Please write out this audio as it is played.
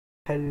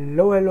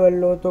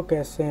Hello तो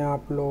कैसे हैं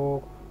आप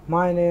लोग।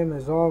 My name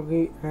is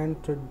Oggy and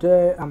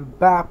today I'm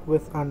back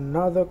with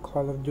another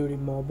Call of Duty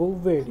mobile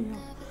video,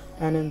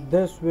 and in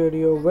this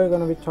video we're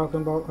gonna be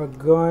talking about a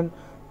gun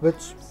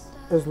which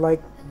is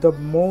like the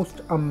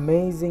most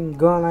amazing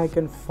gun I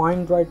can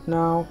find right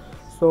now.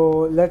 So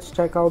let's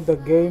check out the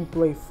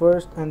gameplay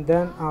first and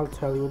then I'll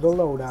tell you the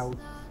loadout.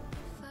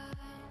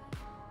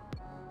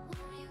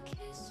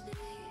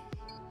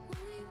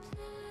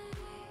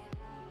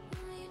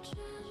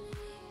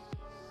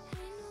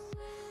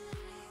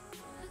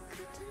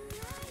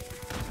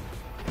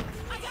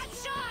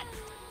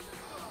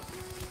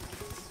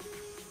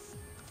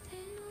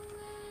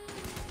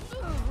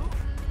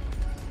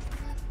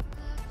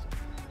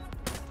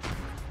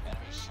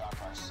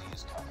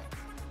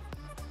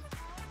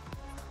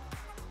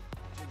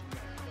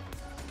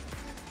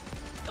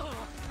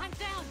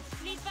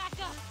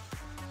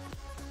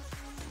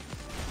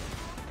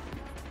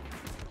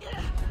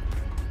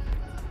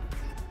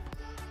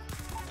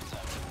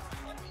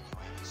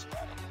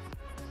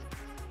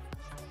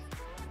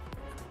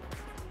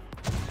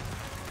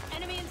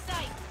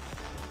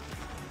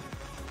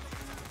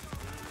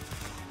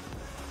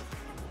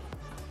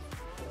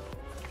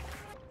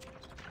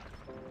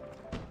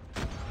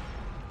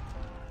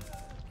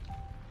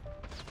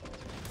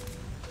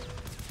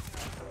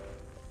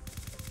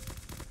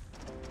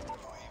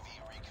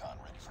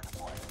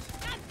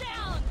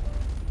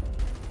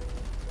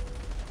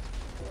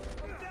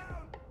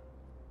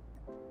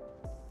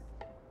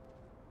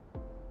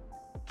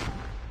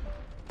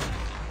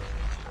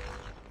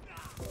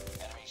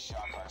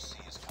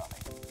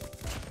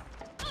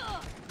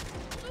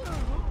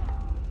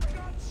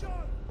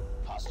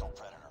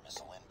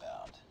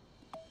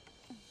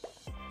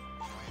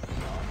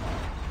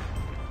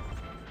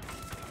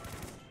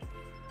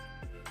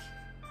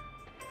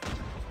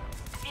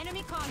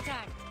 Enemy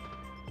contact!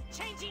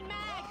 Changing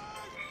mag!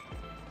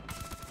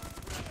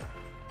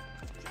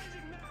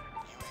 Changing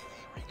mag! UAV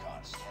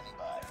recon standing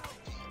by.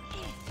 UAV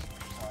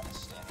recon is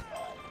standing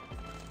by.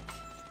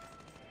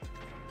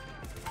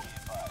 Be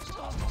advised,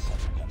 hostile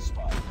sentry gun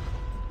spotted.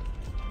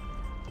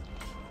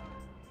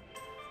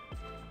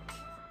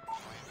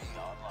 UAV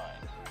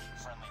online.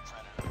 Friendly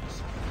predator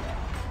missile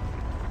inbound.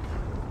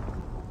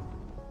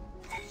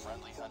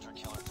 Friendly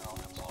hunter-killer drone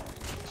deployed.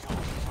 Kill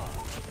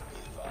confirmed. Be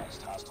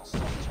advised, hostile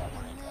stealth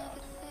chopper inbound.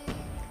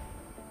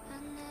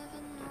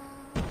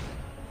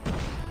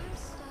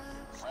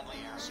 Friendly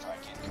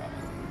airstrike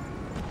incoming.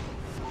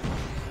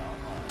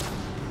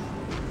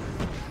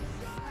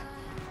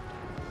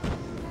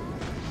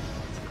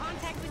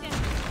 Contact with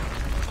enemy!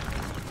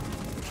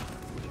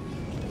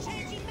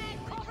 Changing mag!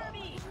 Cover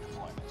me!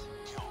 Deployment.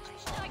 Kill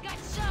confirmed. I got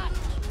shot!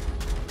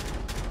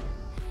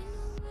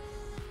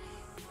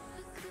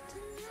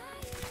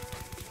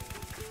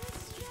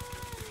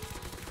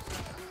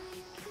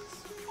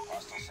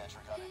 Hostile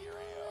sentry gun in your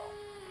AO.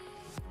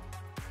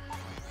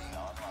 UAV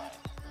online.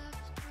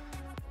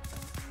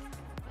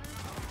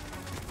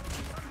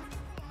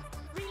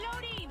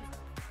 Reloading!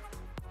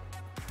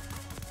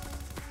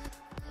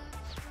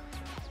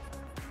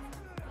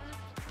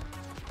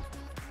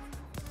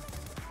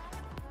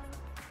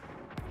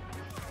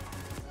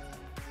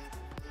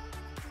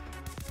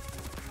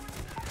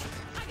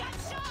 I got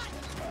shot!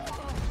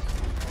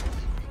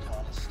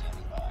 Recon is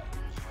standing by.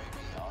 UAV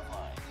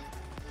online.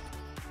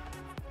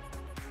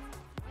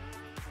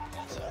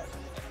 Heads up.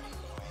 Enemy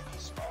UAV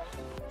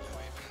spotted.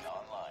 UAV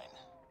online.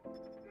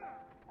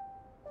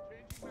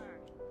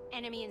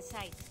 Enemy in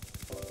sight.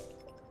 Keep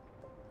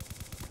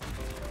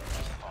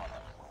on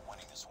them. We're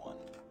winning this one.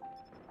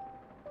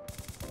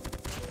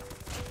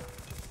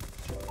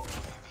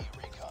 UAV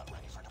recon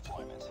ready for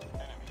deployment.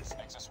 Enemy's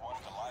XS-1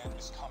 Goliath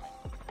is coming.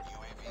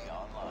 UAV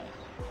online.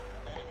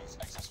 Enemy's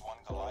XS-1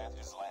 Goliath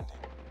is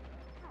landing.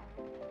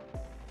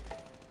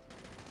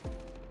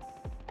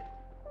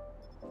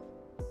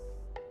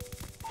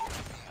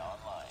 UAV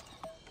online.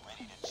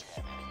 Ready to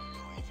jam enemy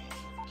UAV.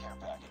 Care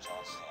package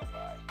on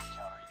standby.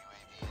 Counter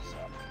UAV is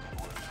up. Good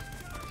work.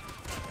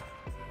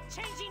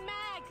 Changing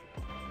mag!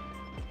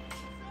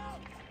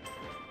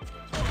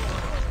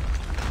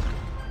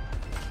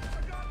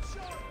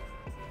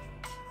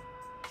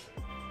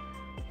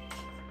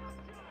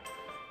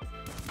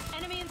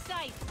 Enemy in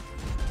sight!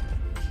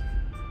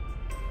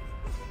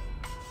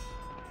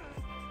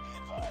 Be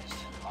advised,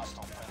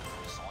 hostile predator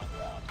missile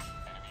inbound.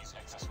 Enemy's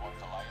XS-1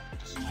 Goliath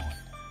destroyed.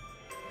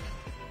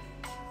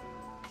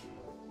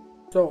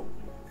 So,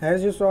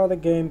 as you saw the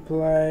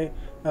gameplay,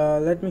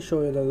 let me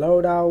show you the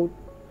loadout.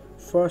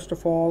 First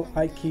of all,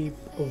 I keep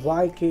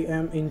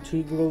YKM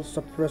integral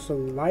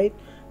suppressor light.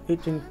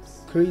 It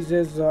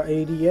increases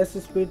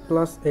ADS speed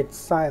plus its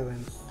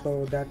silence,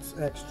 so that's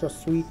extra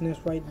sweetness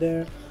right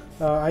there.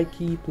 I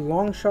keep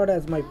long shot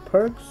as my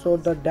perk, so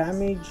the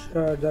damage,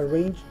 the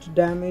ranged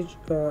damage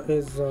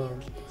is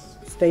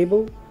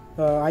stable.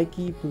 I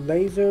keep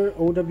laser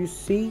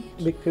OWC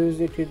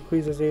because it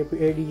increases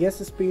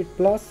ADS speed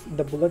plus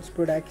the bullet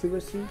spread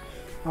accuracy.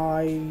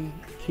 I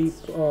keep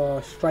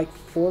strike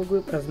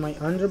foregrip as my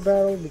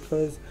underbarrel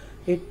because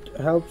It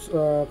helps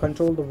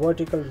control the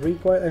vertical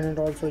recoil, and it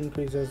also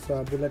increases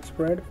bullet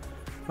spread.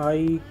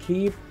 I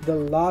keep the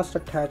last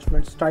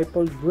attachment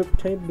staple grip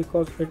tape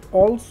because it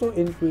also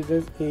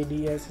increases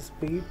ADS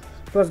speed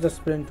plus the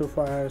sprint to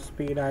fire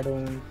speed. I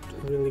don't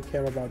really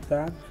care about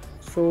that.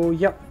 So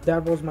yeah,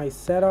 that was my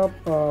setup.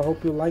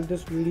 Hope you like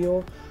this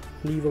video.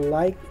 Leave a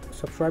like,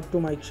 subscribe to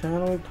my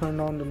channel, turn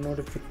on the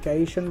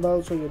notification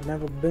bell so you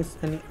never miss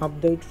any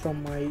update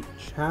from my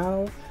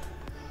channel,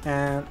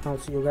 and I'll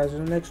see you guys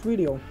in the next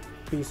video.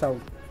 Peace out.